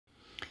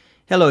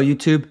Hello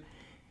YouTube.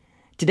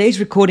 Today's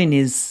recording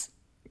is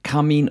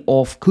coming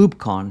off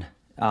KubeCon.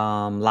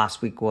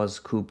 Last week was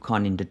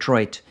KubeCon in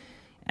Detroit,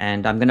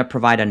 and I'm going to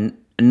provide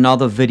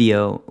another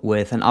video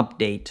with an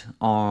update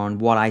on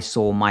what I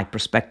saw, my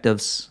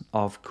perspectives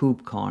of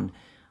KubeCon,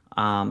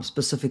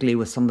 specifically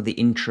with some of the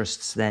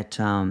interests that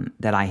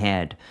I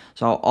had.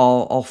 So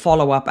I'll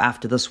follow up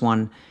after this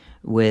one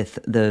with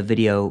the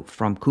video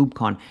from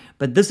KubeCon.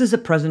 But this is a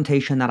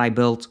presentation that I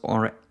built,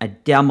 or a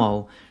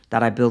demo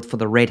that I built for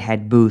the Red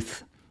Hat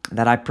booth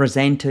that I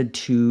presented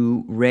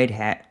to Red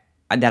Hat,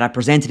 that I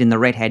presented in the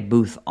Red Hat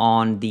booth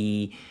on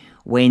the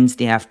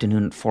Wednesday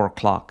afternoon at 4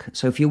 o'clock.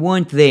 So if you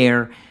weren't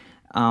there,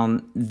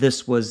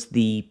 this was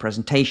the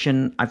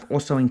presentation. I've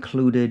also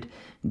included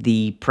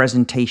the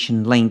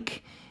presentation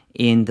link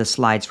in the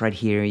slides right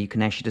here. You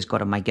can actually just go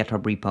to my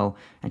GitHub repo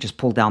and just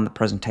pull down the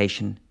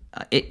presentation.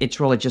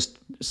 It's really just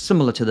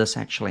similar to this,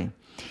 actually.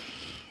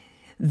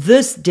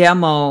 This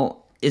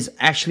demo is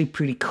actually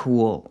pretty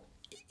cool.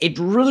 It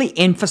really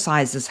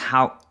emphasizes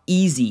how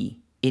easy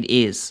it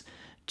is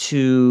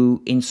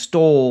to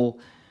install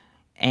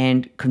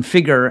and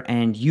configure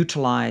and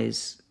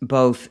utilize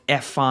both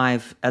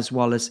F5 as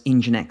well as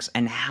nginx,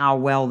 and how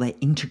well they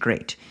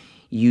integrate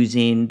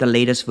using the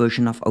latest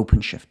version of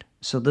OpenShift.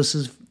 So this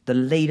is the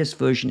latest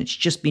version. It's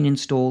just been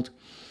installed,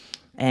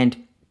 and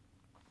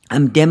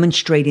I'm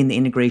demonstrating the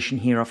integration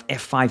here of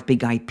F5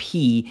 Big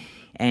IP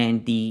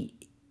and the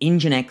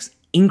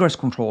nginx-ingress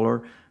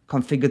controller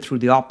configured through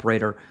the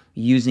operator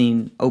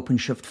using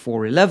OpenShift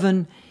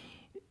 4.11.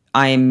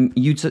 I'm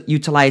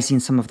utilizing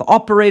some of the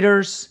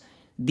operators.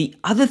 The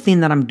other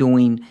thing that I'm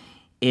doing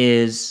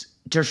is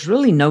there's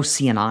really no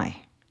CNI.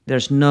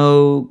 There's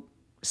no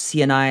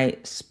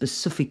CNI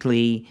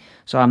specifically,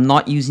 so I'm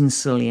not using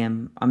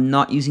Cilium, I'm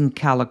not using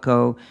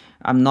Calico,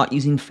 I'm not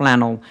using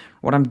Flannel.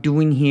 What I'm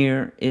doing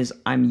here is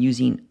I'm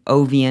using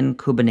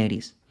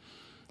ovn-kubernetes.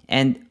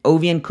 And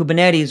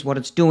ovn-kubernetes, what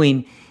it's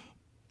doing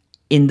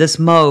in this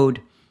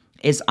mode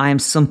is I am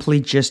simply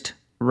just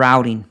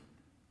routing.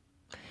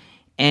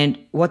 And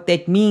what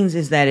that means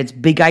is that it's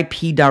big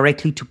IP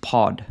directly to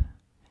pod.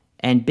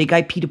 And big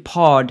IP to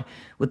pod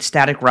with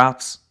static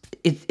routes,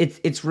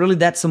 it's really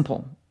that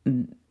simple.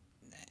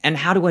 And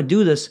how do I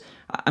do this?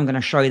 I'm going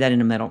to show you that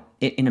in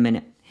a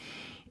minute.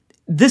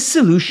 This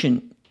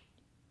solution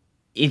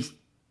is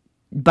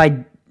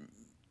by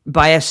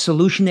a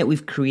solution that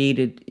we've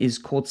created is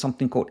called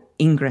something called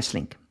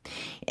IngressLink.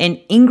 And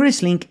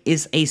IngressLink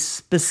is a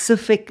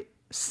specific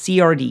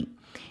CRD.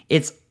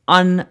 It's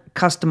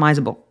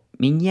uncustomizable. I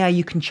mean, yeah,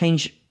 you can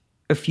change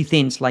a few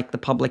things like the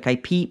public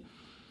IP,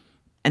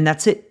 and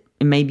that's it.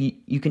 And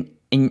maybe you can,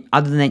 and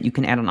other than that, you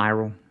can add an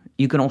IRO.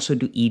 You can also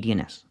do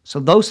EDNS. So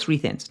those three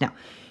things. Now,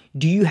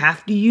 do you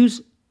have to use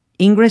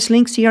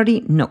IngressLink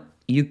CRD? No.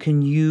 You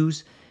can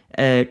use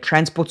a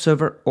transport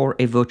server or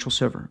a virtual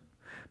server,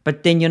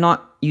 but then you're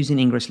not using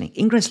IngressLink.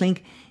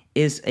 IngressLink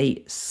is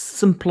a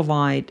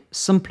simplified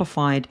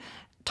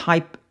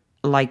type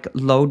like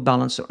load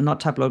balancer,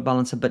 not type load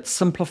balancer, but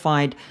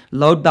simplified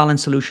load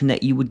balance solution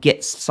that you would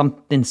get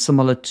something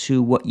similar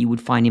to what you would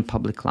find in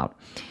public cloud.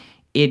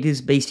 It is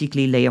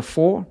basically layer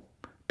 4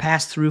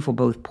 pass-through for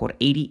both port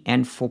 80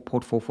 and for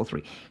port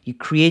 443. You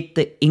create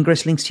the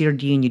IngressLink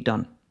CRD and you're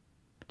done.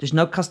 There's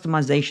no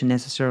customization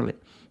necessarily,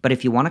 but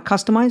if you want to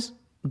customize,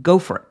 go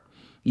for it.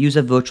 Use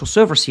a virtual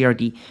server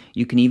CRD.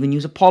 You can even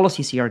use a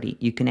policy CRD.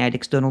 You can add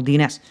external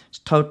DNS. It's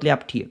totally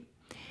up to you.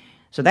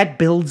 So that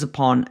builds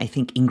upon, I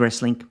think,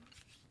 IngressLink.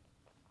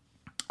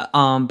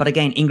 But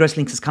again,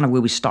 IngressLink is kind of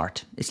where we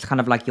start. It's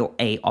kind of like your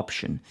A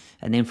option.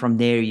 And then from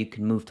there, you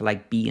can move to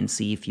like B and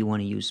C if you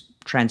want to use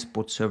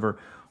transport server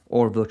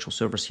or virtual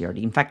server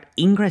CRD. In fact,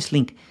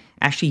 IngressLink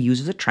actually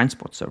uses a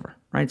transport server,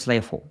 right? It's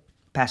layer 4,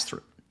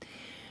 pass-through.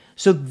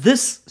 So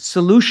this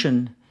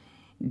solution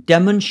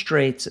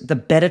demonstrates the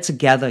better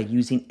together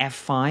using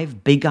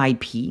F5 Big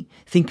IP.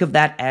 Think of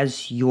that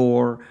as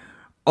your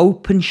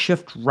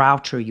OpenShift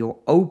router, your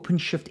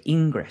OpenShift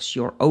ingress,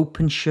 your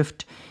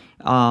OpenShift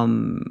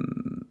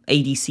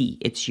ADC.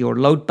 It's your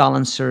load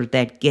balancer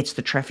that gets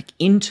the traffic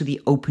into the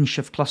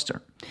OpenShift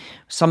cluster.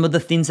 Some of the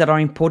things that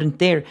are important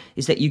there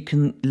is that you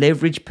can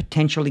leverage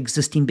potential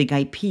existing big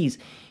IPs.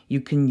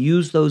 You can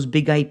use those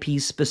big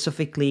IPs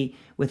specifically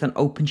with an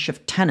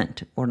OpenShift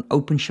tenant or an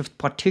OpenShift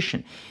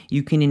partition.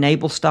 You can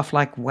enable stuff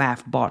like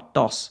WAF, bot,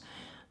 DOS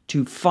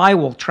to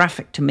firewall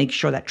traffic to make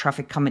sure that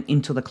traffic coming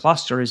into the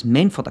cluster is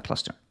meant for the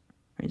cluster.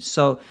 Right?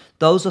 So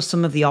those are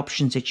some of the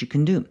options that you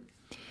can do.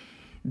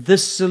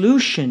 This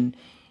solution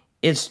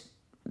is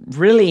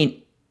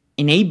really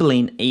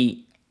enabling a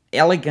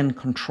elegant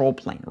control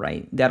plane,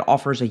 right? That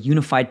offers a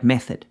unified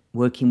method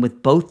working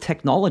with both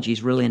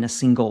technologies really in a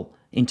single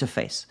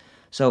interface.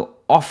 So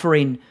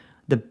offering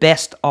the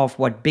best of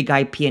what Big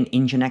IP and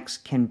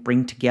nginx can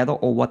bring together,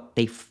 or what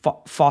they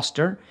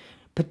foster,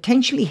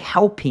 potentially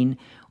helping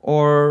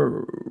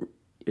or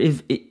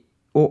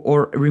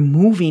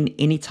removing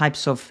any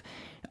types of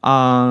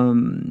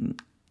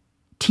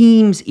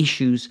Teams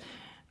issues,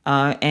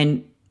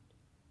 and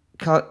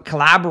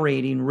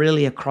collaborating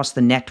really across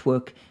the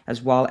network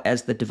as well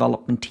as the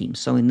development team.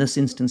 So in this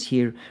instance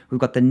here, we've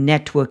got the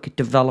network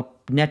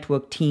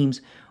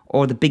teams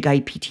or the big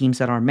IP teams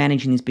that are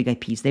managing these big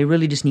IPs. They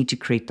really just need to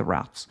create the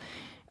routes.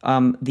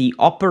 The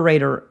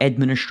operator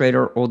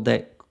administrator or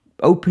the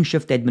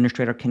OpenShift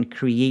administrator can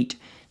create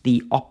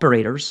the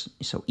operators.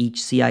 So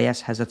each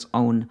CIS has its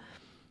own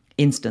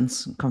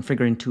instance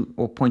configuring to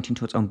or pointing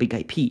to its own big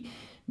IP.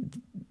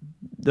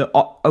 The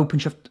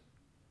OpenShift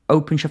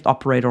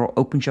operator or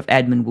OpenShift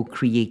admin will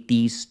create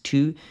these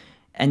two,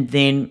 and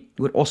then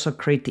would also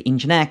create the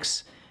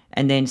nginx,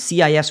 and then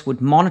CIS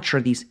would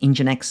monitor these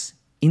nginx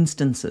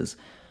instances.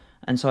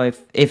 And so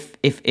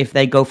if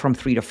they go from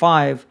 3 to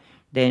 5,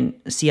 then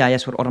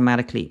CIS would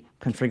automatically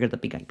configure the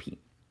big IP.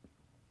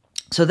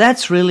 So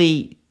that's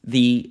really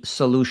the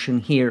solution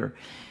here.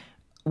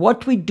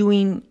 What we're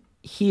doing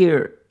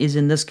here is,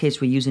 in this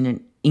case, we're using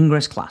an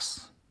ingress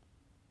class.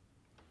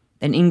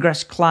 An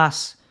ingress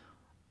class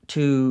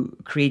to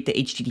create the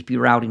HTTP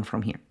routing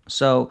from here.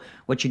 So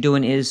what you're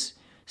doing is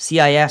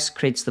CIS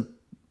creates the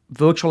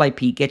virtual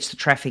IP, gets the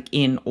traffic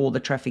in, all the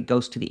traffic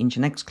goes to the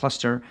nginx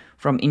cluster.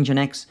 From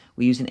nginx,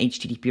 we're using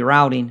HTTP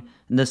routing,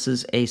 and this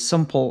is a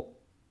simple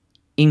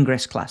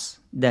ingress class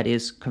that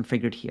is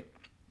configured here.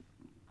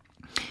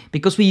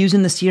 Because we're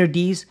using the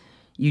CRDs,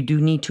 you do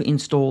need to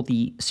install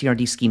the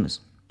CRD schemas.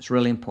 It's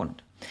really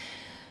important.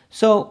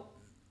 So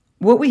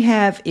what we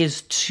have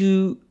is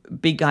two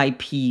big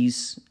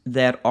IPs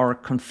that are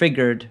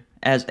configured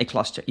as a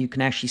cluster. You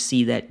can actually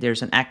see that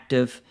there's an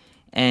active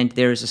and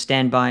there's a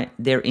standby.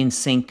 They're in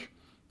sync,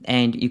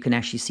 and you can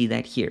actually see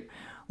that here.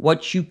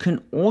 What you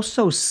can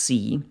also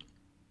see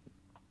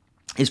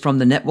is, from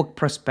the network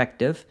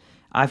perspective,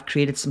 I've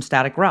created some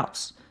static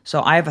routes.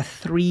 So I have a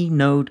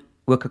 3-node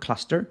worker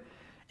cluster,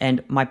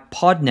 and my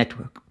pod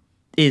network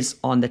is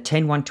on the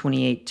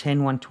 10.128,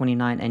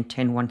 10.129, and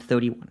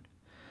 10.131.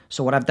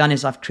 So what I've done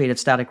is I've created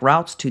static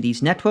routes to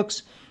these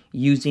networks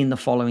using the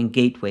following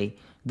gateway.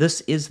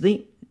 This is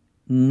the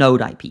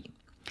node IP.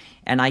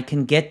 And I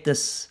can get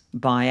this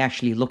by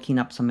actually looking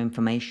up some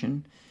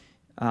information,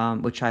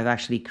 which I've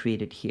actually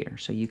created here.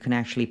 So you can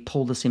actually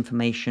pull this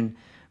information,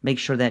 make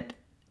sure that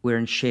we're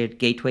in shared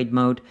gateway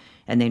mode,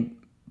 and then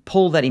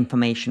pull that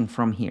information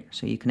from here.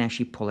 So you can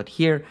actually pull it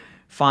here,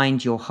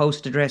 find your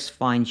host address,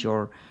 find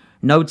your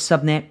node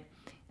subnet,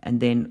 and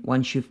then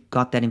once you've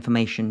got that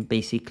information,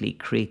 basically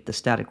create the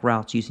static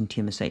routes using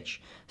TMSH.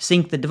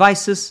 Sync the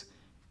devices,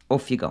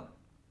 off you go.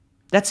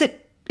 That's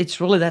it.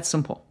 It's really that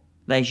simple.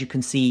 As you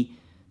can see,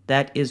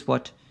 that is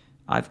what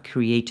I've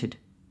created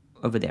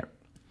over there.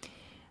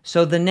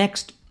 So the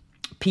next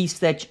piece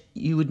that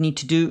you would need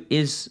to do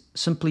is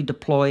simply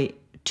deploy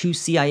 2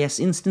 CIS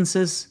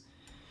instances.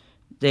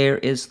 There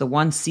is the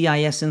one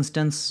CIS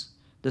instance.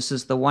 This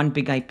is the one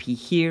big IP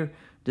here.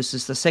 This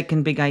is the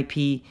second big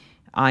IP.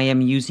 I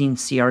am using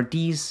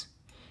CRDs,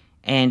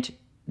 and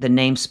the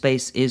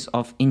namespace is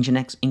of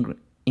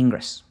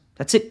nginx-ingress.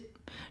 That's it.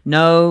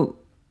 No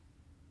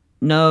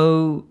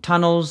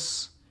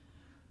tunnels,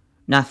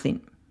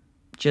 nothing.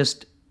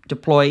 Just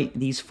deploy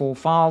these 4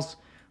 files.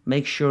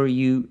 Make sure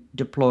you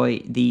deploy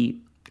the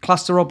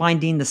cluster role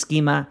binding, the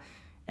schema,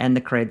 and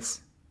the creds.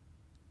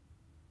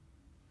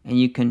 And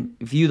you can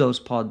view those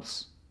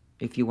pods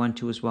if you want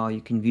to as well.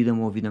 You can view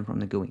them or view them from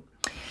the GUI.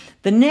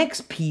 The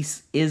next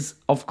piece is,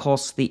 of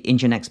course, the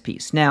nginx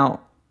piece.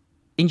 Now,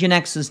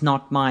 nginx is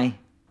not my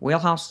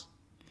wheelhouse.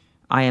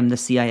 I am the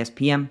CIS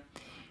PM.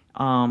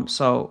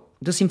 So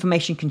this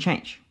information can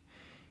change.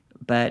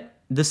 But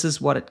this is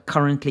what it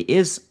currently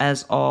is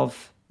as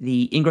of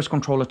the Ingress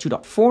Controller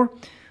 2.4,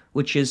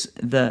 which is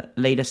the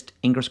latest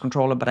Ingress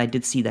Controller, but I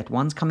did see that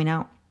one's coming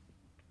out.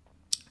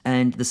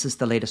 And this is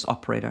the latest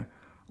operator,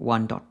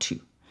 1.2.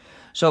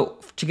 So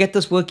to get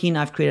this working,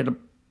 I've created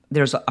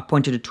I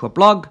pointed it to a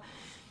blog.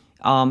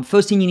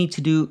 First thing you need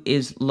to do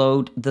is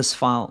load this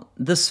file.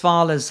 This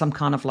file is some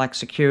kind of like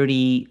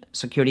security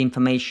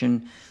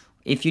information.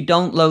 If you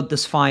don't load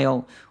this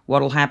file,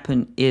 what will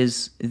happen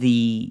is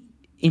the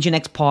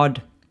nginx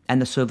pod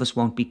and the service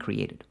won't be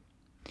created.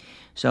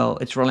 So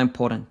it's really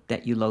important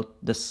that you load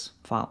this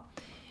file.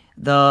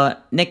 The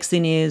next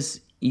thing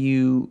is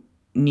you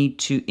need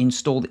to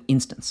install the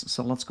instance.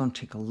 So let's go and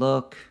take a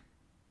look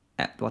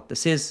at what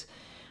this is.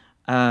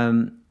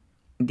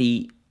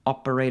 The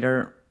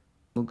operator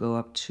will go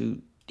up to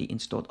the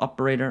installed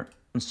operator.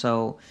 And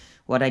so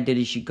what I did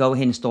is you go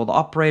ahead and install the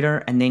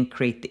operator and then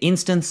create the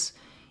instance.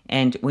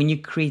 And when you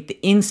create the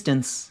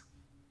instance,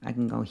 I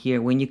can go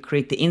here. When you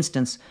create the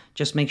instance,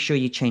 just make sure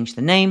you change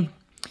the name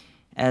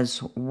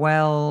as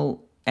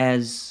well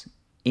as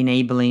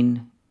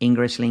enabling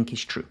ingress link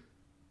is true.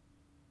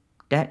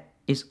 That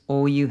is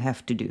all you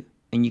have to do.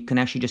 And you can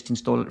actually just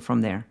install it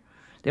from there.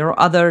 There are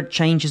other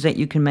changes that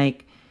you can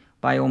make.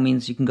 By all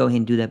means, you can go ahead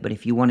and do that. But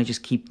if you want to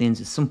just keep things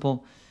as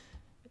simple,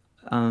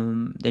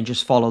 then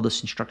just follow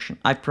this instruction.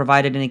 I've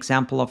provided an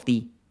example of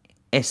the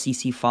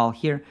SCC file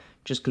here.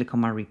 Just click on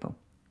my repo.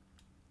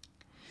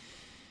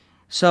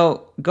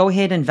 So go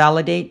ahead and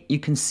validate. You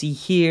can see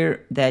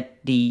here that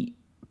the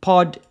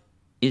pod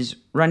is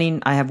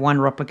running. I have one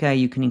replica.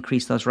 You can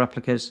increase those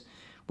replicas.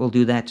 We'll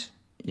do that.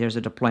 There's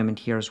a deployment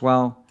here as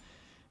well.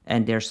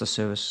 And there's the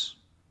service.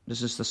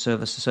 This is the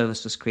service. The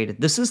service is created.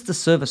 This is the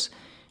service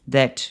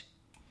that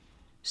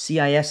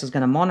CIS is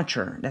going to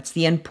monitor. That's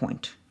the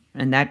endpoint.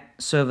 And that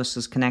service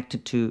is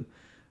connected to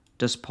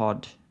this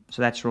pod.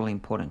 So that's really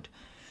important.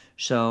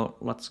 So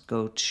let's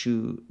go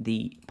to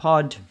the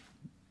pod.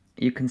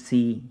 You can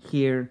see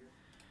here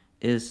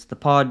is the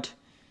pod.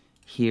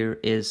 Here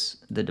is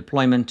the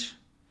deployment.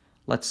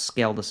 Let's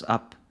scale this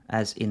up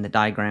as in the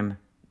diagram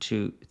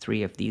to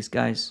 3 of these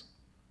guys.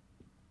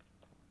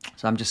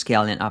 So I'm just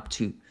scaling up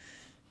to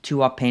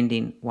 2 are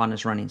pending, 1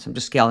 is running. So I'm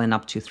just scaling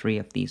up to 3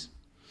 of these.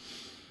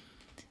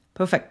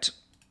 Perfect.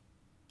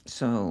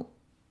 So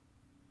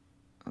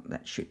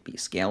that should be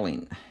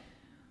scaling.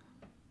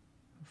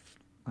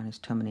 1 is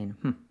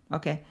terminating.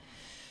 Okay.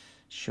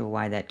 Sure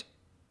why that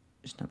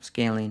is not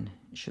scaling.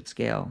 It should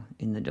scale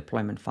in the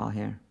deployment file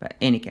here. But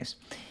in any case.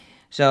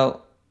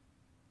 So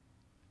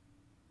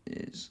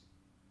is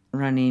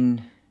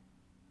running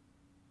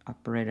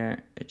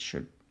operator. It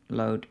should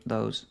load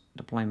those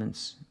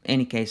deployments.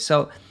 Any case.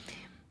 So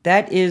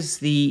that is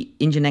the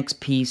nginx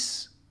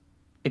piece.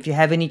 If you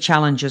have any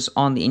challenges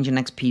on the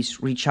nginx piece,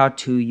 reach out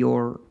to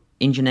your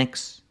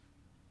nginx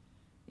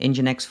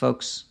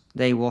folks.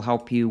 They will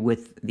help you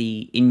with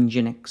the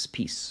nginx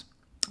piece,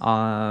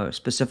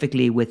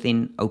 specifically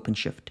within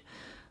OpenShift.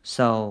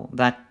 So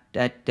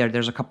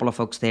there's a couple of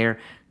folks there.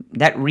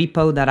 That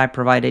repo that I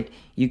provided,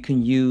 you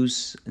can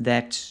use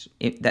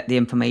the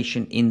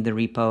information in the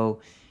repo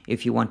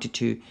if you wanted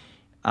to.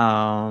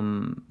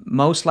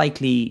 Most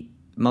likely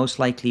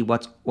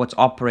what's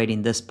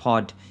operating this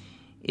pod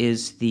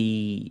is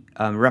the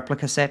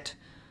replica set.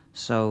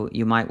 So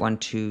you might want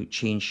to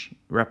change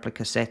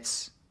replica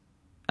sets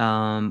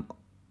to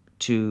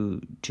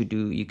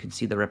do. You can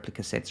see the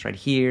replica sets right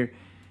here.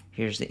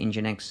 Here's the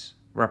nginx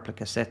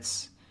replica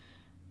sets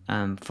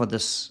for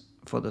this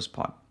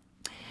pod.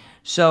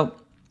 So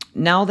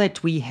now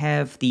that we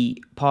have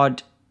the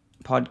pod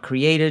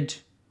created,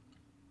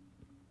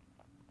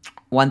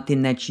 one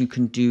thing that you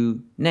can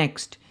do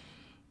next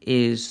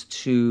is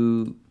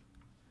to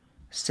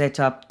set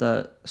up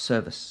the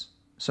service.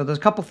 So there's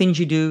a couple things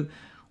you do.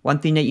 One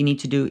thing that you need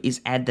to do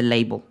is add the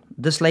label.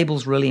 This label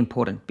is really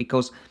important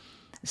because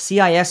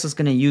CIS is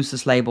going to use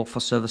this label for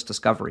service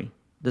discovery.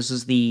 This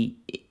is the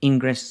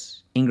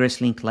ingress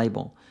link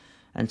label.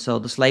 And so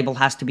this label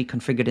has to be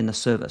configured in the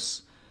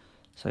service.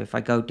 So if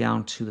I go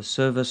down to the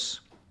service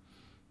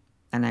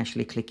and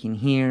actually click in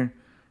here,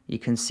 you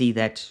can see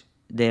that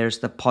there's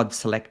the pod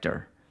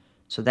selector.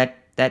 So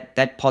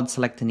that pod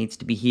selector needs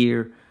to be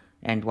here.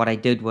 And what I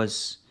did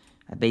was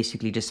I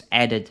basically just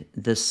added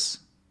this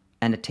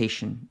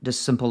annotation, this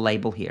simple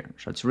label here.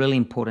 So it's really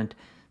important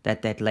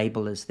that that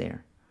label is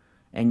there.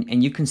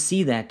 And you can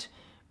see that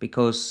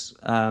because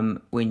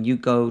when you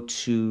go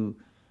to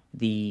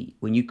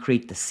when you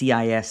create the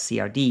CIS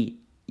CRD,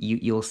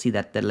 you'll see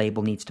that the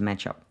label needs to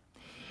match up.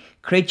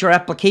 Create your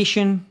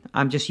application.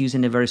 I'm just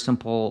using a very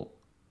simple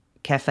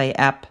cafe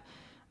app.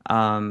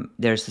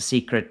 There's the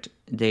secret.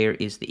 There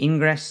is the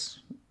ingress.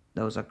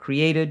 Those are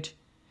created.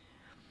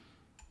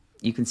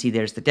 You can see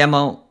there's the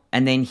demo.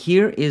 And then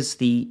here is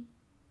the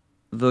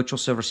virtual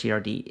server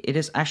CRD. It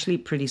is actually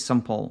pretty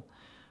simple.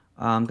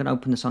 I'm going to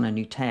open this on a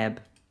new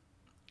tab.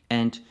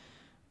 And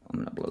I'm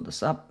going to blow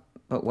this up.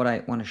 But what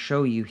I want to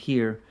show you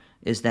here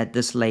is that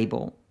this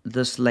label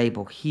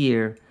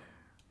here,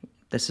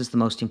 this is the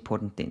most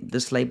important thing.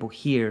 This label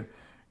here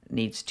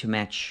needs to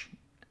match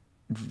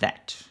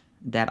that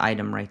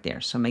item right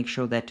there. So make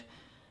sure that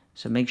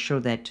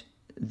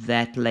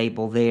that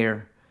label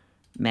there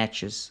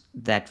matches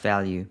that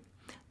value.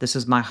 This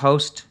is my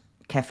host,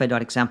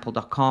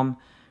 cafe.example.com.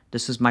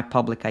 This is my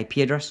public IP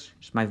address.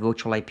 It's my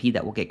virtual IP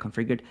that will get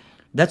configured.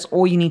 That's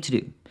all you need to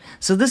do.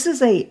 So this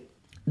is a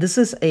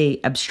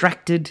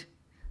abstracted,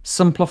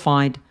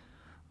 simplified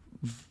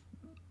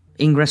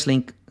ingress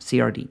link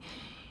CRD.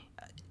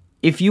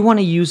 If you want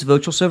to use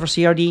virtual server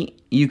CRD,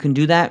 you can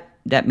do that.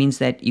 That means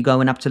that you're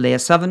going up to layer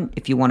 7.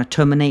 If you want to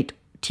terminate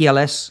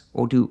TLS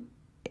or do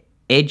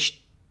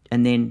edge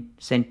and then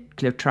send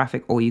clear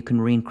traffic, or you can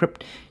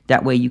re-encrypt.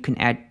 That way you can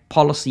add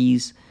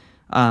policies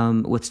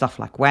with stuff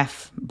like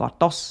WAF,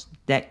 BotDOS,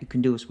 that you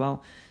can do as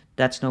well.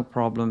 That's no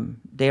problem.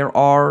 There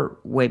are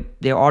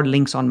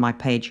links on my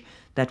page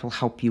that will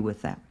help you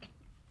with that.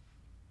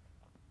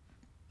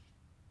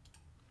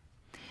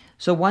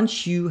 So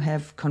once you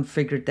have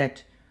configured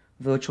that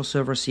virtual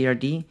server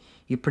CRD,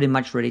 you're pretty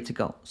much ready to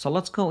go. So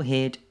let's go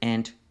ahead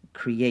and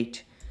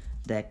create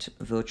that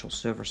virtual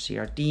server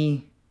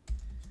CRD.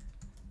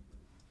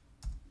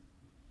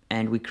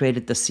 And we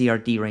created the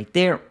CRD right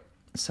there.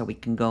 So we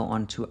can go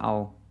on to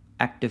our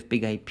active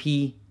big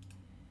IP.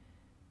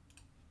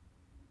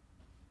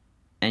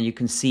 And you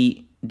can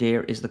see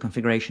there is the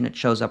configuration. It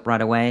shows up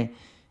right away.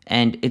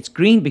 And it's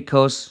green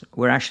because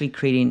we're actually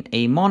creating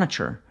a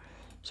monitor.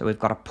 So we've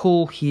got a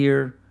pool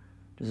here.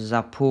 This is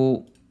our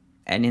pool.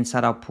 And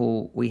inside our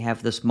pool, we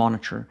have this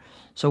monitor.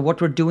 So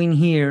what we're doing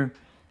here,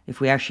 if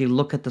we actually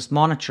look at this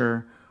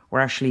monitor, we're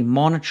actually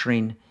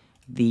monitoring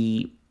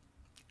the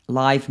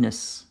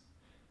liveness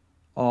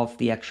of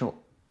the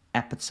actual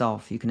app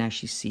itself. You can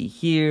actually see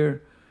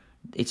here,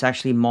 it's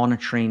actually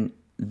monitoring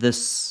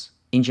this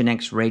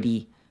nginx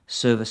ready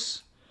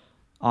service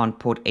on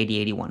port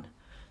 8081.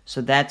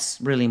 So that's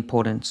really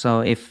important.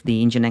 So if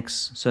the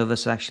nginx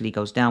service actually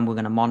goes down, we're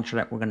going to monitor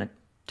that, we're going to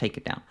take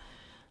it down.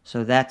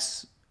 So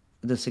that's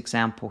this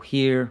example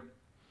here.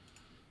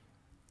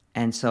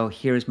 And so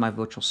here's my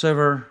virtual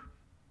server,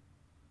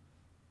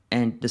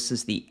 and this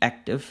is the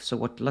active.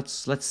 So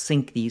let's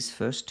sync these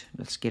first.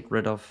 Let's get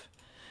rid of,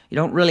 you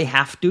don't really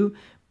have to,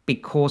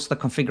 because the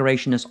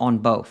configuration is on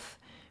both,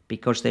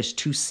 because there's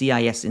two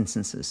CIS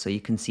instances. So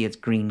you can see it's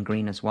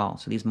green as well.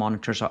 So these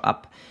monitors are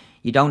up.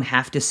 You don't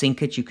have to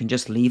sync it. You can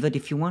just leave it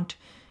if you want,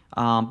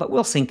 but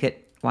we'll sync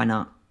it. Why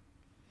not?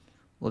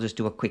 We'll just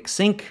do a quick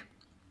sync,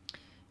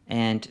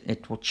 and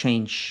it will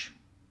change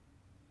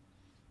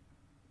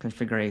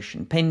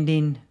configuration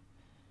pending.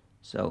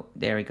 So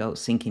there we go.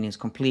 Syncing is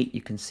complete.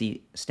 You can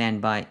see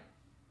standby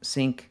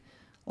sync.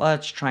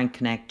 Let's try and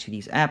connect to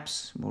these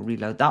apps. We'll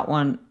reload that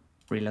one,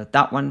 reload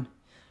that one.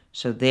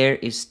 So there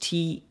is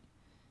tea,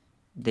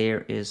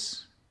 there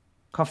is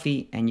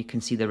coffee, and you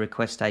can see the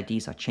request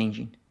IDs are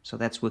changing. So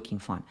that's working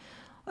fine.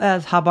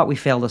 How about we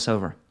fail this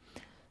over?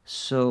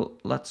 So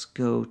let's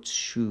go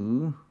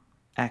to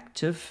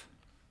active,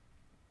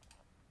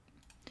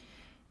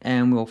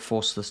 and we'll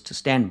force this to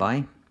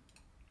standby.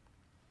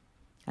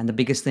 And the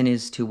biggest thing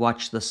is to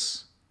watch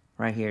this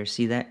right here.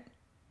 See that?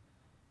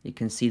 You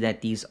can see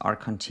that these are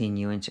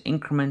continuing to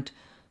increment.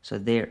 So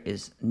there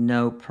is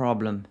no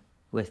problem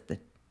with the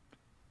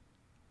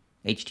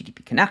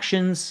HTTP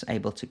connections,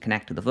 able to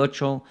connect to the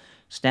virtual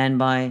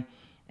standby.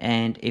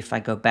 And if I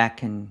go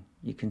back, and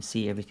you can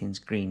see everything's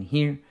green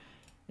here.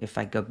 If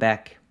I go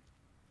back,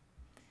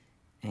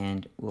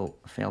 and we'll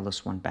fail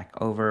this one back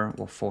over,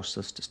 we'll force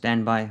this to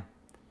standby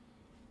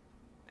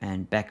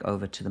and back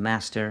over to the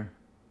master.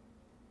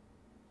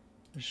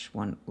 This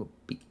one will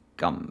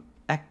become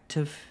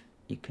active.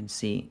 You can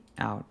see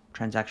our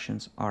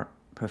transactions are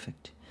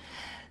perfect.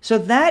 So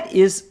that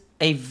is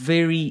a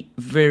very,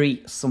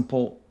 very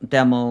simple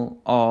demo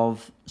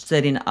of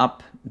setting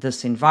up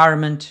this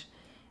environment.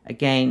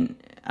 Again,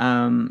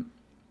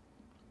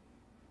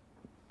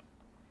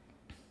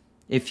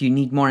 if you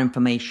need more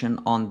information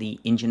on the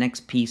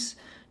nginx piece,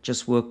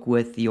 just work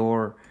with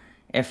your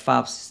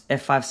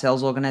F5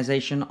 sales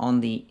organization on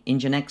the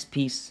nginx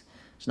piece.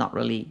 It's not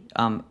really,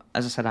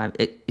 as I said,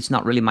 it's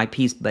not really my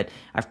piece, but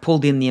I've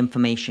pulled in the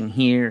information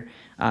here,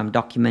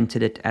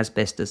 documented it as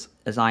best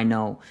as I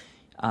know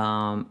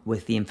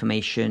with the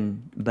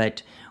information.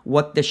 But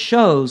what this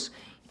shows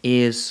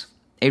is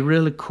a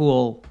really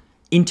cool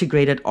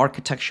integrated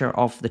architecture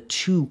of the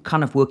two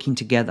kind of working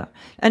together.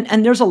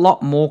 And there's a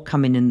lot more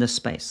coming in this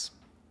space.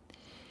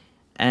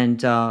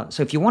 And so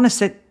if you want to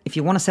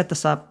set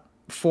this up,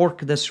 fork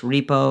this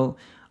repo,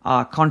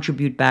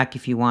 contribute back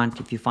if you want.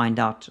 If you find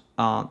out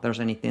there's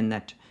anything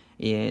that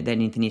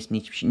anything needs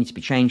to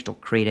be changed, or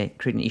create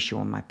an issue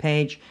on my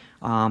page,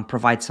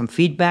 provide some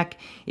feedback.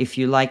 If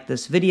you like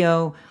this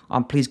video,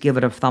 please give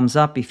it a thumbs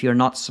up. If you're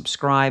not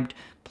subscribed,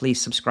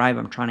 please subscribe.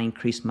 I'm trying to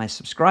increase my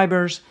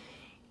subscribers,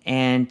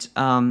 and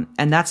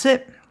that's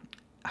it.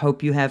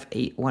 Hope you have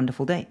a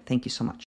wonderful day. Thank you so much.